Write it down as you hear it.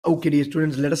Okay, dear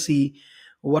students, let us see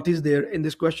what is there in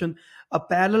this question. A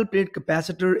parallel plate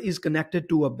capacitor is connected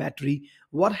to a battery.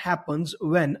 What happens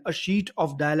when a sheet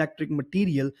of dielectric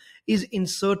material is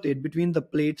inserted between the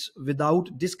plates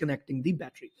without disconnecting the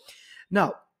battery?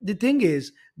 Now, the thing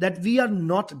is that we are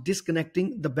not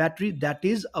disconnecting the battery. That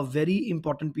is a very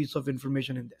important piece of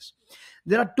information in this.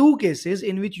 There are two cases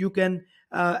in which you can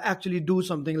actually do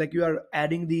something like you are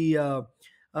adding the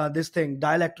this thing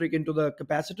dielectric into the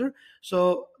capacitor.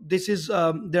 So this is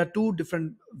there are two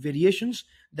different variations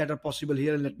that are possible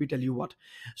here, and let me tell you what.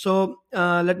 So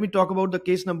let me talk about the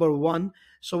case number one.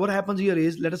 So what happens here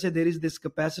is, let us say there is this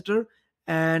capacitor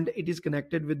and it is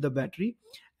connected with the battery,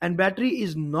 and battery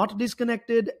is not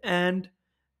disconnected, and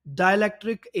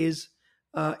dielectric is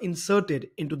inserted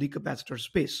into the capacitor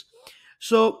space.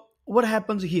 So what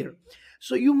happens here?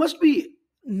 So you must be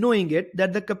knowing it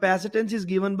that the capacitance is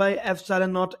given by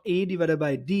epsilon naught A divided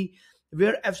by D,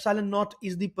 where epsilon naught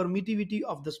is the permittivity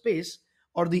of the space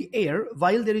or the air,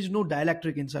 while there is no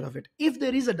dielectric inside of it. If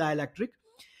there is a dielectric,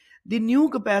 the new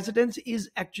capacitance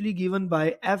is actually given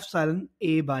by epsilon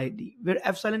A by D, where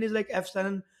epsilon is like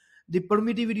epsilon, the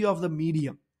permittivity of the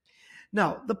medium.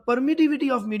 Now, the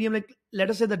permittivity of medium, like let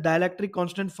us say the dielectric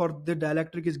constant for the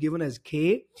dielectric is given as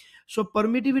K. So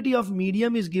permittivity of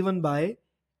medium is given by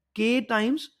K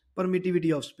times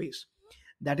permittivity of space.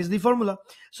 That is the formula.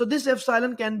 So this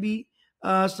epsilon can be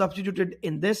substituted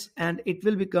in this, and it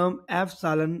will become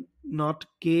epsilon naught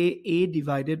K A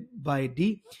divided by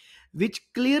D, which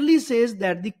clearly says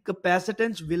that the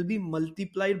capacitance will be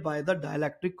multiplied by the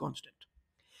dielectric constant.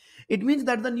 It means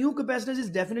that the new capacitance is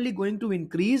definitely going to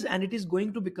increase, and it is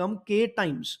going to become K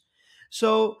times.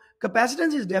 So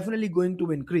capacitance is definitely going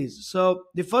to increase. So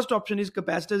the first option is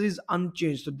capacitance is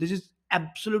unchanged. So this is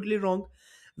absolutely wrong.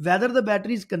 Whether the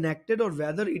battery is connected or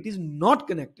whether it is not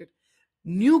connected,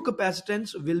 new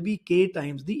capacitance will be K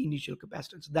times the initial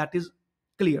capacitance. That is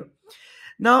clear.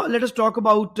 Now let us talk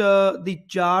about the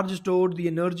charge stored, the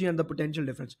energy, and the potential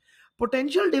difference.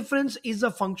 Potential difference is a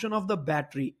function of the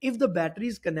battery. If the battery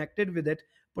is connected with it,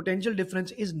 potential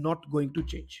difference is not going to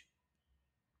change.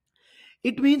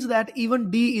 It means that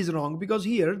even D is wrong, because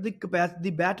here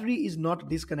the battery is not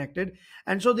disconnected,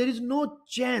 and so there is no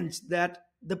chance that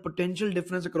the potential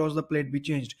difference across the plate be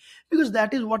changed, because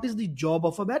that is what is the job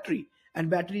of a battery, and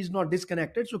battery is not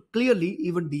disconnected, so clearly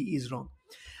even D is wrong.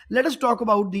 Let us talk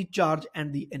about the charge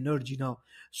and the energy now.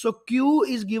 So Q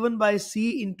is given by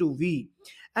C into V,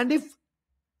 and if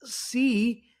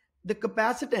C, the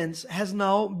capacitance, has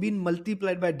now been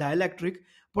multiplied by dielectric,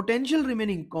 potential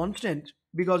remaining constant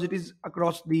because it is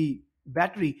across the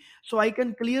battery. So I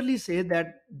can clearly say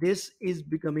that this is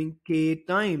becoming K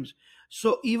times.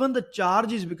 So even the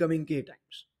charge is becoming K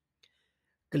times.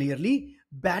 Clearly,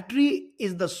 battery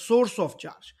is the source of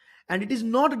charge and it is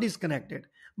not disconnected.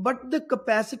 But the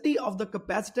capacity of the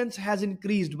capacitance has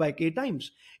increased by K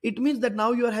times. It means that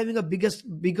now you are having a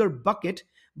bigger bucket,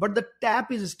 but the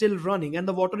tap is still running and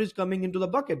the water is coming into the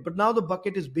bucket. But now the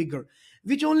bucket is bigger,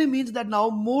 which only means that now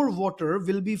more water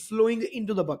will be flowing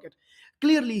into the bucket.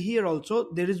 Clearly, here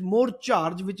also there is more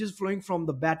charge which is flowing from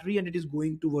the battery and it is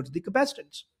going towards the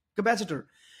capacitor.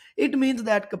 It means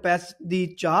that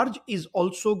the charge is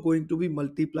also going to be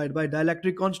multiplied by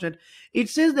dielectric constant. It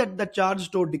says that the charge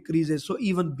stored decreases, so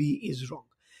even B is wrong.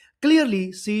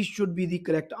 Clearly, C should be the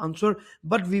correct answer,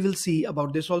 but we will see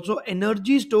about this also.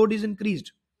 Energy stored is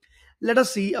increased. Let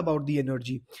us see about the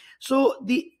energy. So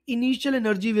the initial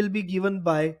energy will be given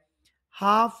by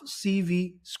half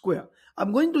CV square.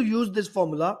 I'm going to use this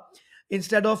formula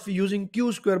instead of using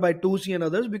Q square by 2C and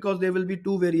others, because there will be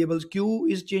two variables. Q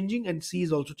is changing and C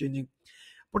is also changing.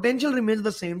 Potential remains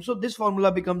the same, so this formula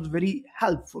becomes very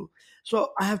helpful.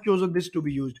 So I have chosen this to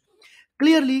be used.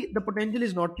 Clearly, the potential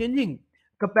is not changing.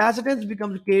 Capacitance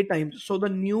becomes K times, so the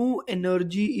new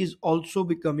energy is also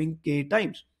becoming K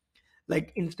times.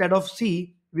 Like instead of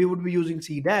C, we would be using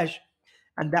C dash,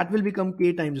 and that will become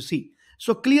K times C.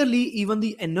 So clearly, even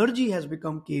the energy has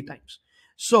become K times.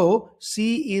 So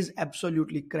C is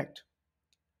absolutely correct.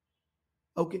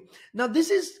 Okay. Now this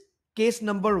is case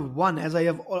number one, as I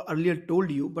have earlier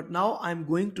told you, but now I'm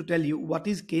going to tell you what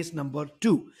is case number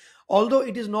two. Although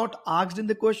it is not asked in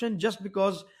the question, just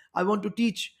because I want to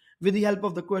teach with the help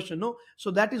of the question. No, so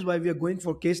that is why we are going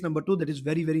for case number two. That is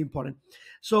very, very important.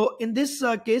 So in this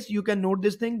case, you can note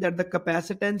this thing, that the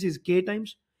capacitance is K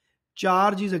times,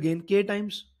 charge is again K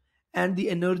times, and the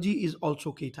energy is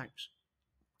also K times.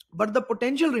 But the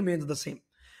potential remains the same.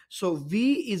 So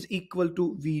V is equal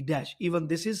to V dash. Even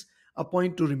this is a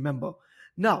point to remember.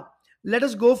 Now, let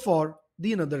us go for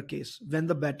the another case when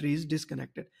the battery is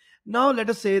disconnected. Now, let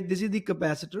us say this is the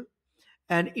capacitor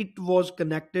and it was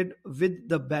connected with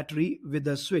the battery with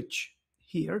a switch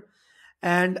here.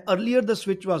 And earlier the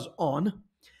switch was on,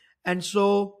 and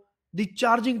so the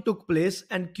charging took place,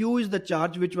 and Q is the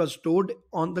charge which was stored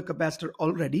on the capacitor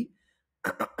already.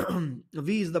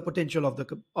 V is the potential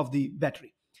of the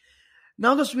battery.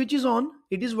 Now the switch is on,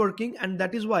 it is working, and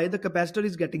that is why the capacitor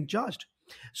is getting charged.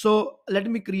 So let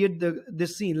me create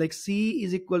this scene, like C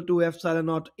is equal to epsilon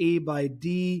naught A by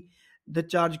D. The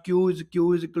charge Q is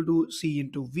equal to C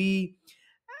into V.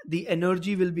 The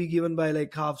energy will be given by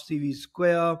like half CV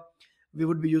square. We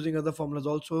would be using other formulas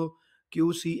also,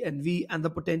 Q, C, and V, and the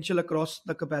potential across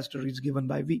the capacitor is given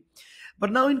by V.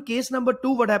 But now in case number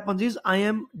 2, what happens is I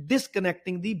am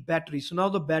disconnecting the battery. So now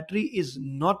the battery is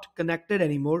not connected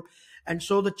anymore, and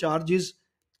so the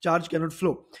charge cannot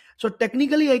flow. So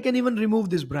technically I can even remove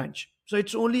this branch. So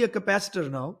it's only a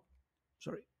capacitor now.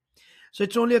 Sorry. So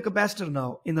it's only a capacitor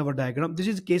now in our diagram. This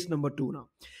is case number 2 now.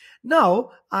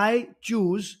 Now I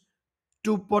choose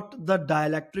to put the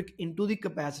dielectric into the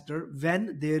capacitor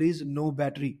when there is no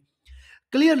battery.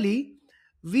 Clearly,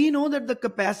 we know that the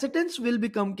capacitance will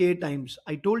become K times.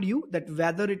 I told you that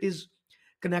whether it is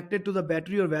connected to the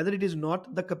battery or whether it is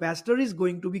not, the capacitor is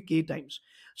going to be K times.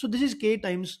 So this is K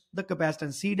times the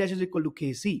capacitance. C dash is equal to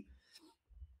Kc.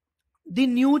 The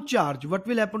new charge, what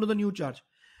will happen to the new charge?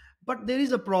 But there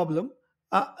is a problem.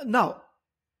 Now,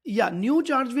 yeah, new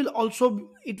charge will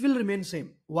also, it will remain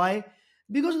same. Why?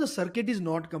 Because the circuit is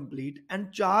not complete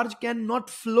and charge cannot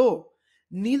flow.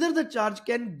 Neither the charge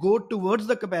can go towards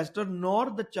the capacitor nor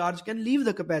the charge can leave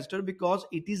the capacitor, because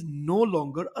it is no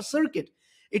longer a circuit.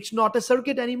 It's not a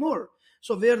circuit anymore.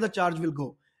 So where the charge will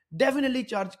go? Definitely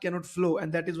charge cannot flow,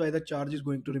 and that is why the charge is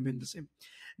going to remain the same.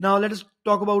 Now let us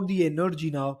talk about the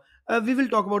energy now. We will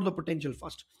talk about the potential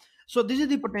first. So this is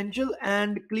the potential,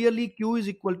 and clearly Q is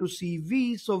equal to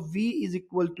CV. So V is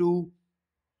equal to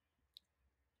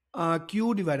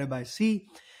Q divided by C.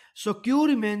 So Q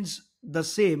remains the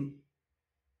same,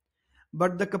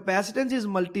 but the capacitance is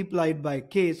multiplied by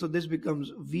K. So this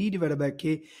becomes V divided by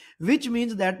K, which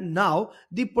means that now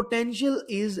the potential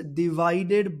is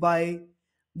divided by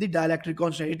the dielectric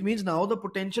constant. It means now the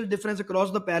potential difference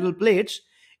across the parallel plates,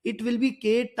 it will be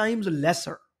K times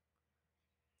lesser.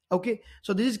 Okay,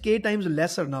 so this is K times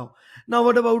lesser now. Now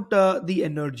what about the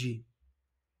energy?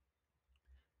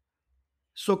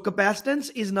 So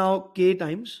capacitance is now K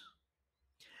times,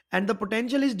 and the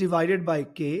potential is divided by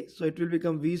K, so it will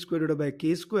become V squared divided by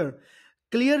K square.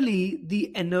 Clearly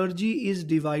the energy is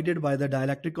divided by the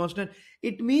dielectric constant.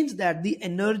 It means that the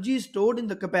energy stored in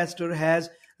the capacitor has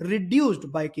reduced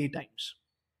by K times.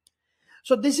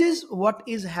 So this is what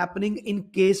is happening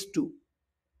in case 2.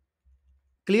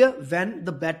 Clear? When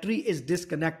the battery is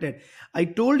disconnected. I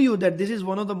told you that this is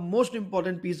one of the most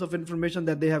important piece of information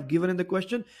that they have given in the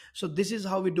question. So this is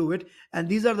how we do it, and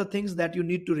these are the things that you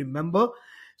need to remember.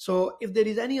 So if there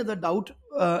is any other doubt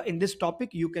in this topic,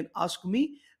 you can ask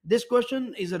me. This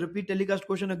question is a repeat telecast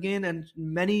question again, and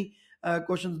many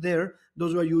questions there,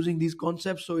 those who are using these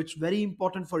concepts. So it's very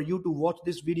important for you to watch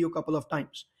this video a couple of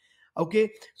times.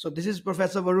 Okay, so this is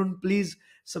Professor Varun. Please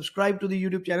subscribe to the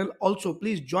YouTube channel. Also,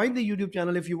 please join the YouTube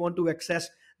channel if you want to access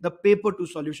the paper 2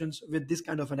 solutions with this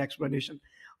kind of an explanation.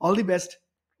 All the best.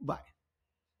 Bye.